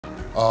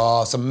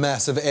Oh, some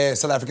massive air.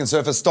 South African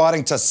surfers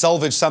starting to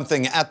salvage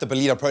something at the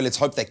Ballito Pro. Let's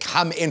hope they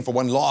come in for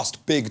one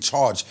last big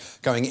charge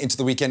going into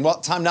the weekend.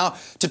 Well, time now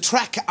to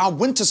track our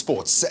winter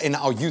sports in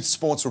our youth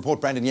sports report.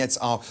 Brandon Yates,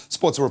 our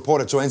sports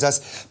reporter, joins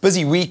us.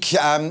 Busy week.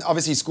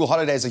 Obviously, school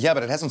holidays are here,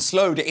 but it hasn't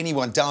slowed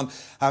anyone down.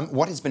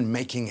 What has been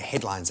making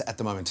headlines at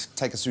the moment?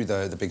 Take us through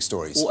the big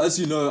stories. Well, as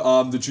you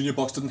know, the junior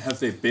box didn't have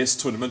their best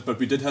tournament, but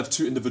we did have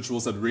two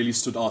individuals that really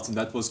stood out, and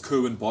that was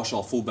Kerwin Bosch,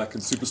 our fullback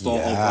and superstar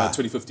of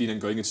 2015 and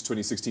going into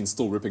 2016,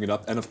 still ripping it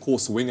up. And of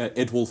course, winger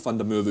Edwil van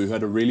der Merwe, who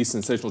had a really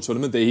sensational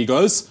tournament. There he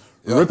goes,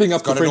 ripping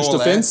up the French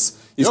defence.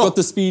 He's got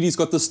the speed, he's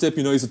got the step,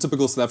 you know, he's a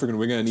typical South African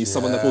winger, and he's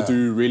someone that will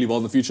do really well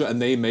in the future.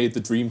 And they made the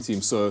dream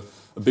team. So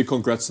a big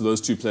congrats to those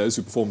two players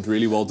who performed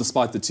really well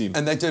despite the team.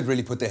 And they did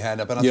really put their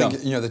hand up. And I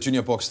think, you know, the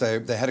junior box,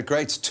 they had a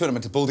great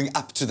tournament building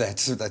up to that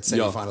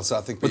semi-final. So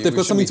I think but they've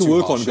got something to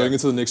work on going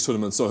into the next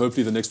tournament. So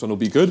hopefully the next one will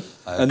be good.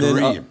 And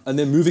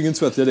then moving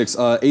into athletics,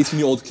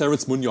 18-year-old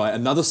Clarence Munyai,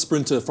 another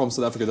sprinter from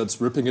South Africa that's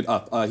ripping it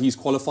up. He's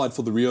qualified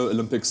for the Rio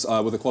Olympics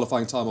with a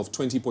qualifying time of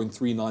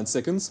 20.39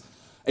 seconds.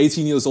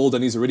 18 years old,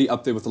 and he's already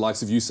up there with the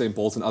likes of Usain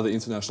Bolt and other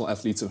international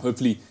athletes, and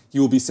hopefully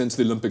he will be sent to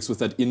the Olympics with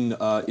that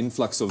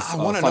influx of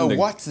funding. I want to know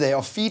what they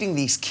are feeding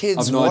these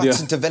kids, what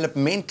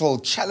developmental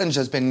challenge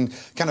has been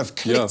kind of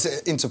clicked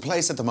into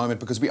place at the moment,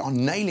 because we are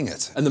nailing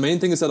it. And the main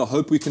thing is that I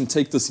hope we can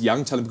take this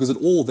young talent, because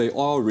they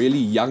are really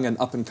young and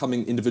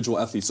up-and-coming individual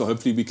athletes, so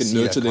hopefully we can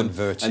nurture them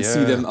and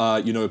see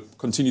them you know,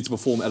 continue to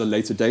perform at a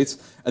later date.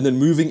 And then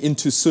moving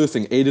into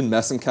surfing, Aiden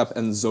Massencap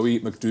and Zoe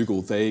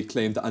McDougall, they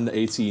claimed the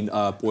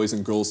under-18 boys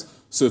and girls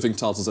surfing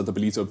titles at the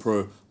Ballito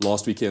Pro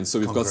last weekend. So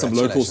we've got some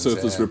local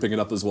surfers ripping it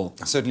up as well.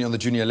 Certainly on the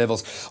junior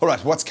levels. All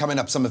right, what's coming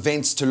up? Some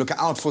events to look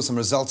out for, some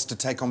results to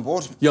take on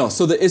board? Yeah,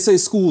 so the SA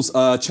Schools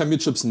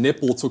Championships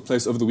netball took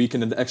place over the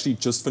weekend and actually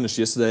just finished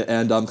yesterday.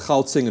 And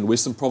Gauteng and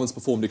Western Province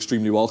performed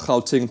extremely well.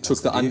 Gauteng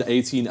took the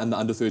under-18 and the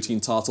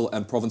under-13 title,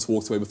 and Province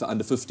walked away with the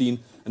under-15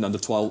 and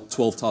under-12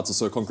 titles.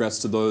 So congrats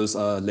to those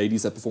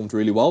ladies that performed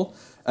really well.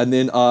 And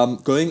then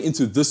going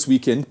into this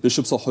weekend,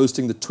 Bishops are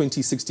hosting the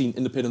 2016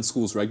 Independent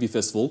Schools Rugby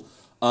Festival.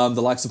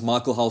 The likes of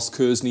Michael House,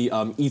 Kersney,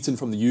 Eton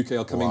from the UK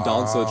are coming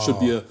down, so it should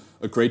be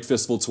a great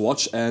festival to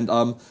watch. And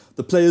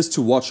the players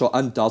to watch are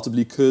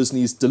undoubtedly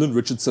Kersney's Dylan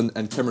Richardson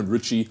and Cameron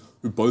Ritchie,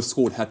 who both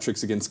scored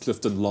hat-tricks against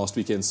Clifton last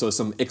weekend. So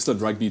some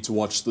excellent rugby to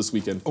watch this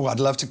weekend. Oh, I'd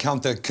love to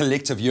count the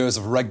collective years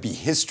of rugby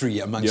history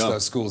amongst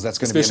those schools. That's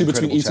going to be an incredible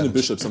challenge. Especially between Eton and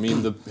Bishops. I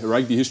mean, the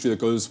rugby history that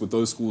goes with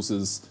those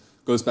schools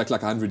goes back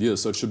like 100 years,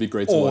 so it should be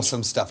great to watch.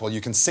 Awesome stuff. Well, you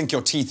can sink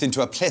your teeth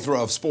into a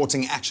plethora of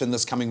sporting action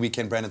this coming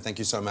weekend. Brandon, thank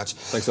you so much.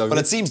 Thanks, David. But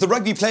it seems the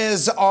rugby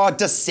players are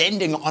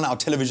descending on our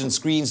television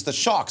screens. The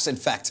Sharks, in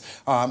fact,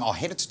 are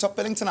headed to top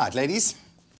billing tonight, ladies.